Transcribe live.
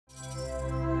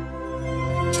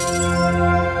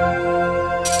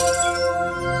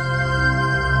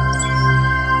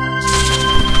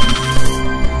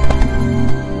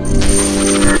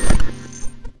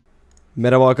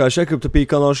Merhaba arkadaşlar, Kripto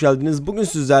kanalına hoş geldiniz. Bugün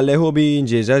sizlerle Huobi'yi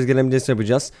inceleyeceğiz, genellemesini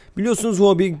yapacağız. Biliyorsunuz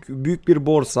Huobi büyük bir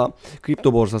borsa,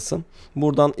 kripto borsası.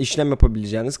 Buradan işlem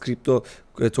yapabileceğiniz, kripto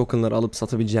tokenları alıp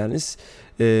satabileceğiniz,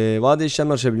 vade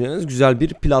işlemler açabileceğiniz güzel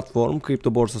bir platform,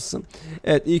 kripto borsası.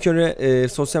 Evet, ilk önce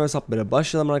sosyal hesaplara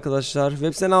başlayalım arkadaşlar.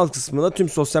 Web sitenin alt kısmında tüm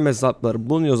sosyal hesapları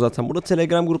bulunuyor zaten. Burada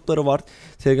Telegram grupları var.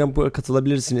 Telegram gruplarına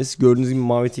katılabilirsiniz. Gördüğünüz gibi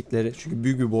mavi tikleri. Çünkü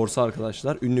büyük bir borsa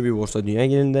arkadaşlar. Ünlü bir borsa, dünya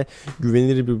genelinde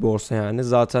güvenilir bir borsa yani.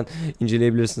 Zaten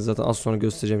inceleyebilirsiniz. Zaten az sonra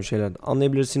göstereceğim şeylerden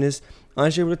anlayabilirsiniz.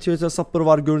 Aynı şekilde Twitter hesapları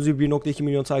var. Gördüğünüz gibi 1.2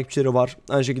 milyon takipçileri var.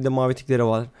 Aynı şekilde mavi tikleri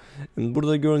var.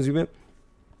 Burada gördüğünüz gibi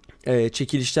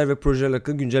çekilişler ve projelerle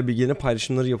alakalı güncel bilgilerin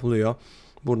paylaşımları yapılıyor.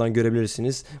 Buradan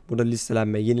görebilirsiniz. Burada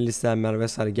listelenme, yeni listelenmeler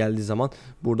vesaire geldiği zaman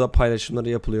burada paylaşımları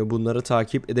yapılıyor. Bunları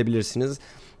takip edebilirsiniz.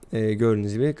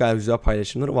 Gördüğünüz gibi gayet güzel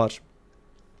paylaşımları var.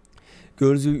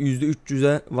 Gördüğünüz gibi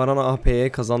 %300'e varan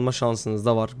AP'ye kazanma şansınız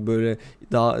da var. Böyle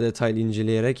daha detaylı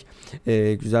inceleyerek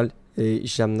güzel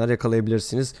işlemler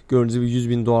yakalayabilirsiniz. Gördüğünüz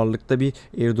gibi 100.000 dolarlıkta bir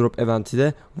airdrop eventi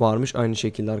de varmış aynı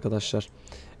şekilde arkadaşlar.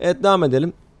 Evet, devam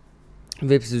edelim.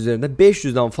 Web sitesi üzerinde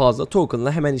 500'den fazla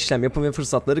tokenla hemen işlem yapın ve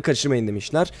fırsatları kaçırmayın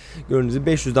demişler. Gördüğünüz gibi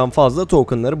 500'den fazla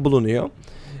tokenları bulunuyor.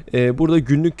 Burada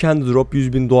günlük kendi drop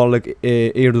 100.000 dolarlık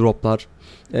airdroplar,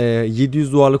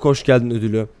 700 dolarlık hoş geldin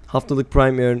ödülü, haftalık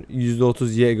prime earn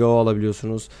 %30 YGO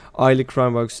alabiliyorsunuz, aylık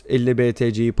Frameworks 50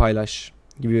 BTC'yi paylaş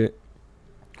gibi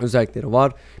özellikleri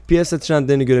var. Piyasa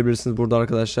trendlerini görebilirsiniz burada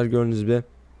arkadaşlar. Gördüğünüz gibi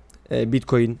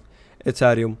Bitcoin,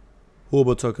 Ethereum,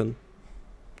 Huobi token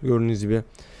gördüğünüz gibi.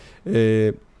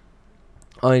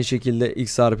 Aynı şekilde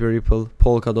XRP, Ripple,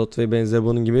 Polkadot ve benzeri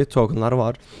bunun gibi tokenlar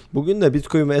var. Bugün de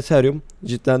Bitcoin ve Ethereum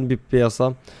cidden bir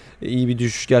piyasa iyi bir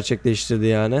düşüş gerçekleştirdi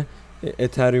yani.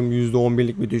 Ethereum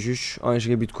 %11'lik bir düşüş. Aynı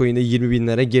şekilde Bitcoin'de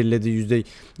 20.000'lere geriledi.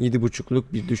 %7.5'luk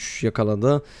bir düşüş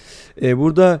yakaladı.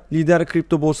 Burada lider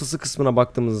kripto borsası kısmına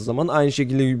baktığımız zaman aynı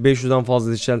şekilde 500'den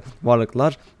fazla dijital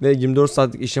varlıklar ve 24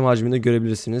 saatlik işlem hacmini de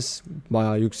görebilirsiniz.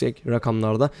 Bayağı yüksek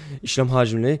rakamlarda işlem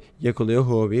hacmini yakalıyor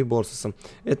Huobi borsası.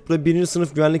 Evet, burada birinci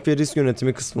sınıf güvenlik ve risk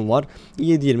yönetimi kısmı var.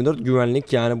 7/24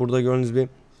 güvenlik, yani burada gördüğünüz bir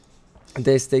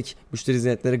destek, müşteri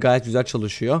hizmetleri gayet güzel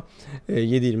çalışıyor.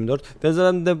 7/24 ve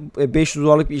zaten de 500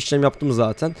 dolarlık bir işlem yaptım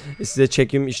zaten. Size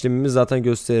çekim işlemimi zaten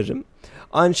gösteririm.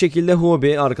 Aynı şekilde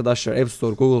Huobi arkadaşlar App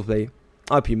Store, Google Play,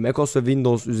 API, macOS ve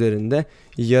Windows üzerinde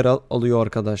yer alıyor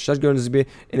arkadaşlar. Gördüğünüz gibi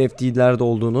NFT'lerde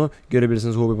olduğunu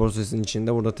görebilirsiniz Huobi borsasının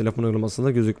içinde. Burada telefon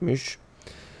uygulamasında gözükmüş.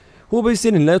 Huobi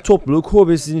seninle topluluk.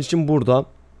 Huobi sizin için burada.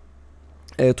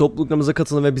 Topluluklarımıza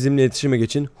katılın ve bizimle iletişime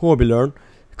geçin. Huobi Learn.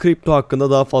 Kripto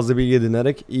hakkında daha fazla bilgi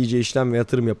edinerek iyice işlem ve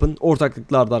yatırım yapın.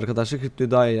 Ortaklıklarda arkadaşlar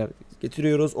kriptoyu daha iyi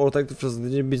getiriyoruz. Ortaklık fırsatı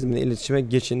için bizimle iletişime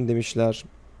geçin demişler.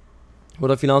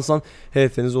 Burada finansal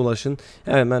hedeflerinize ulaşın.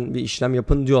 Hemen bir işlem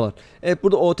yapın diyorlar. Evet,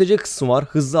 burada OTC kısmı var.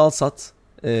 Hızlı al sat.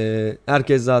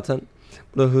 Herkes zaten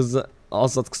burada hızlı al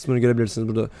sat kısmını görebilirsiniz.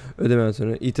 Burada ödeme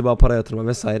yöntemi, itibar, para yatırma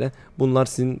vesaire. Bunlar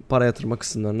sizin para yatırma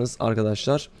kısımlarınız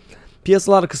arkadaşlar.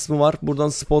 Piyasalar kısmı var. Buradan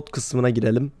spot kısmına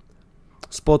girelim.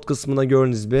 Spot kısmına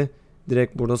gördüğünüz gibi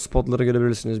direkt burada spotları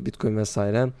görebilirsiniz, Bitcoin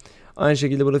vesaire. Aynı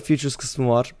şekilde burada futures kısmı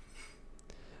var.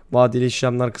 Vadeli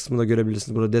işlemler kısmında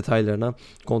görebilirsiniz. Burada detaylarına,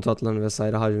 kontratlarını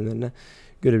vesaire hacimlerini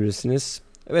görebilirsiniz.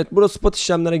 Evet, burada spot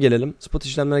işlemlere gelelim. Spot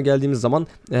işlemlere geldiğimiz zaman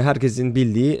herkesin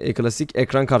bildiği klasik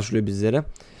ekran karşılıyor bizlere.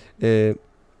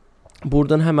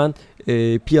 Buradan hemen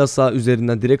piyasa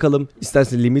üzerinden direkt alım,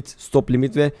 isterseniz limit, stop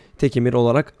limit ve tek emir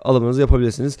olarak alımınızı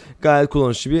yapabilirsiniz. Gayet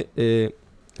kullanışlı bir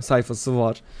sayfası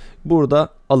var. Burada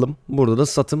alım, burada da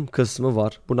satım kısmı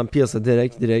var. Buradan piyasa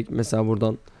direkt mesela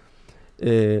buradan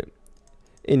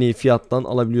en iyi fiyattan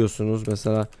alabiliyorsunuz.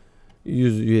 Mesela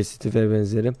 100 USDT ve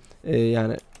benzeri.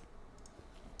 Yani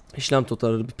işlem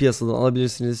tutarı bir piyasadan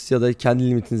alabilirsiniz ya da kendi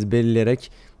limitinizi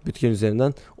belirleyerek Bitcoin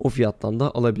üzerinden o fiyattan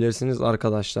da alabilirsiniz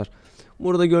arkadaşlar.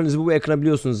 Burada gördüğünüz bu ekranı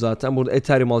biliyorsunuz zaten. Burada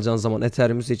Ethereum alacağınız zaman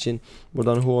Ethereum seçin.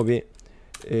 Buradan Huobi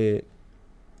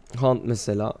Hunt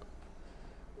mesela.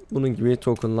 Bunun gibi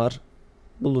tokenlar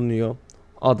bulunuyor.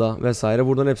 ADA vesaire.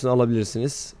 Buradan hepsini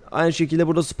alabilirsiniz. Aynı şekilde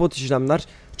burada spot işlemler,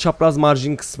 çapraz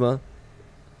marjin kısmı,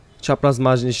 çapraz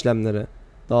marjin işlemleri.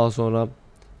 Daha sonra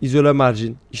izole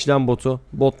marjin, işlem botu.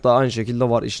 Bot da aynı şekilde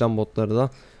var, işlem botları da.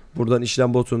 Buradan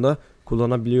işlem botunu da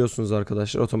kullanabiliyorsunuz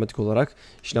arkadaşlar, otomatik olarak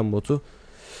işlem botu.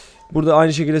 Burada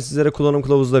aynı şekilde sizlere kullanım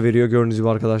kılavuzu da veriyor gördüğünüz gibi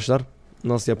arkadaşlar.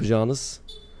 Nasıl yapacağınız,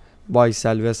 buy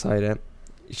sell vesaire.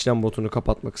 İşlem botunu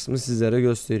kapatma kısmını sizlere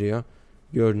gösteriyor.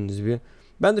 Gördüğünüz gibi.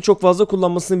 Ben de çok fazla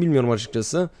kullanmasını bilmiyorum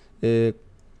açıkçası.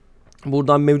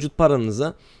 Buradan mevcut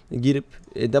paranıza girip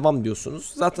devam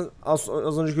diyorsunuz. Zaten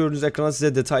az önce gördüğünüz ekrana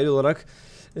size detaylı olarak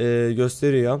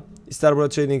gösteriyor. İster burada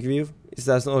Trading View,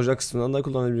 istersen orijinal kısmından da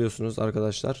kullanabiliyorsunuz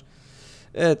arkadaşlar.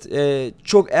 Evet,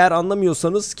 çok eğer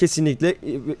anlamıyorsanız kesinlikle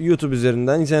YouTube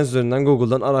üzerinden, internet üzerinden,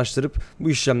 Google'dan araştırıp bu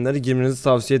işlemleri girmenizi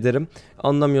tavsiye ederim.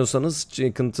 Anlamıyorsanız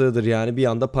sıkıntıdır yani, bir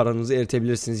anda paranızı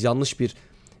eritebilirsiniz. Yanlış bir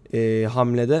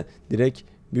hamlede direkt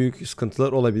büyük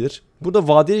sıkıntılar olabilir. Burada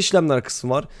vadeli işlemler kısmı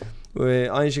var.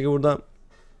 Aynı şekilde burada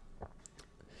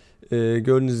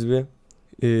gördüğünüz gibi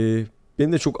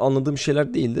benim de çok anladığım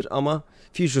şeyler değildir ama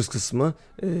futures kısmı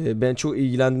ben çok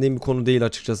ilgilendiğim bir konu değil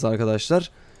açıkçası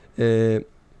arkadaşlar.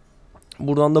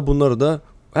 Buradan da bunları da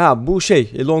bu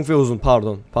şey long ve uzun,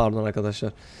 pardon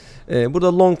arkadaşlar.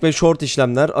 Burada long ve short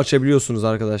işlemler açabiliyorsunuz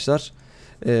arkadaşlar.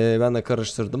 Ben de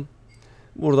karıştırdım.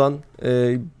 Buradan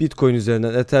Bitcoin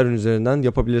üzerinden, Ethereum üzerinden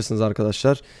yapabilirsiniz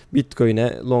arkadaşlar.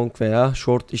 Bitcoin'e long veya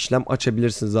short işlem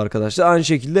açabilirsiniz arkadaşlar. Aynı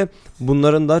şekilde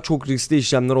bunların da çok riskli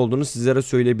işlemler olduğunu sizlere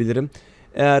söyleyebilirim.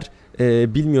 Eğer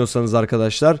bilmiyorsanız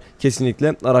arkadaşlar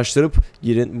kesinlikle araştırıp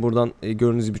girin. Buradan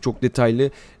gördüğünüz gibi çok detaylı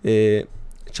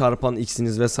çarpan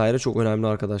x'iniz vesaire çok önemli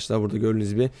arkadaşlar. Burada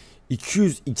gördüğünüz gibi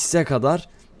 200x'e kadar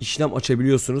işlem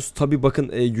açabiliyorsunuz. Tabi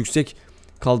bakın yüksek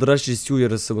kaldıraç riski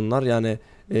uyarısı bunlar. Yani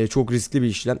çok riskli bir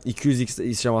işlem. 200x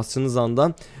işlem açtığınız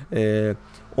anda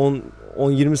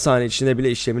 10-20 saniye içinde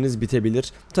bile işleminiz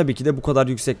bitebilir. Tabii ki de bu kadar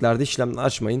yükseklerde işlemler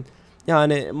açmayın.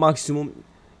 Yani maksimum,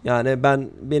 yani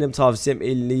benim tavsiyem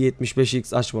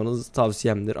 50-75x açmanız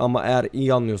tavsiyemdir. Ama eğer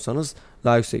iyi anlıyorsanız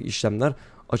daha yüksek işlemler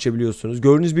açabiliyorsunuz.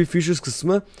 Gördüğünüz bir futures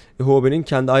kısmı, Huobi'nin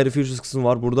kendi ayrı futures kısmı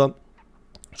var. Burada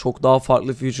çok daha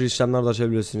farklı future işlemler de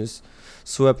açabilirsiniz.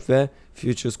 Swap ve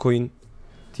futures coin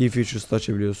T-Futures da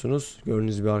açabiliyorsunuz.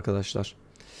 Gördüğünüz gibi arkadaşlar.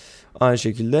 Aynı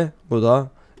şekilde bu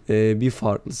da bir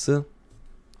farklısı.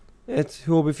 Evet,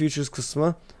 Huobi Futures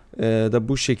kısmı da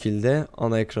bu şekilde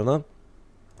ana ekrana.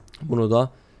 Bunu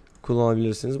da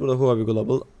kullanabilirsiniz. Burada Huobi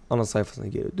Global ana sayfasına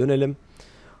geri dönelim.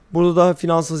 Burada da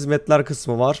finansal hizmetler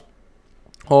kısmı var.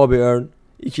 Huobi Earn,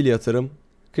 ikili yatırım,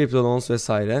 kripto loans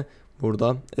vesaire.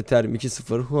 Burada Ethereum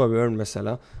 2.0, Huobi Earn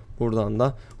mesela. Buradan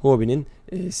da Huobi'nin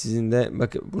sizin de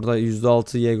bakın burada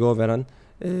 %6 YGO veren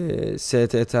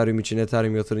ST Ethereum için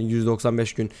Ethereum yatırın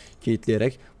 195 gün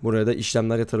kilitleyerek buraya da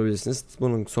işlemler yatırabilirsiniz.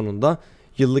 Bunun sonunda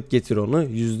yıllık getiri oranı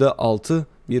 %6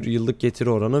 bir yıllık getiri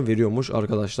oranı veriyormuş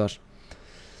arkadaşlar.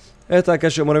 Evet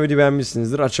arkadaşlar, umarım videoyu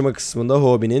beğenmişsinizdir. Açıklama kısmında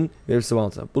Huobi'nin web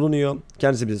sitesi bulunuyor.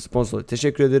 Kendisi bize sponsor.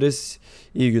 Teşekkür ederiz.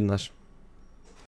 İyi günler.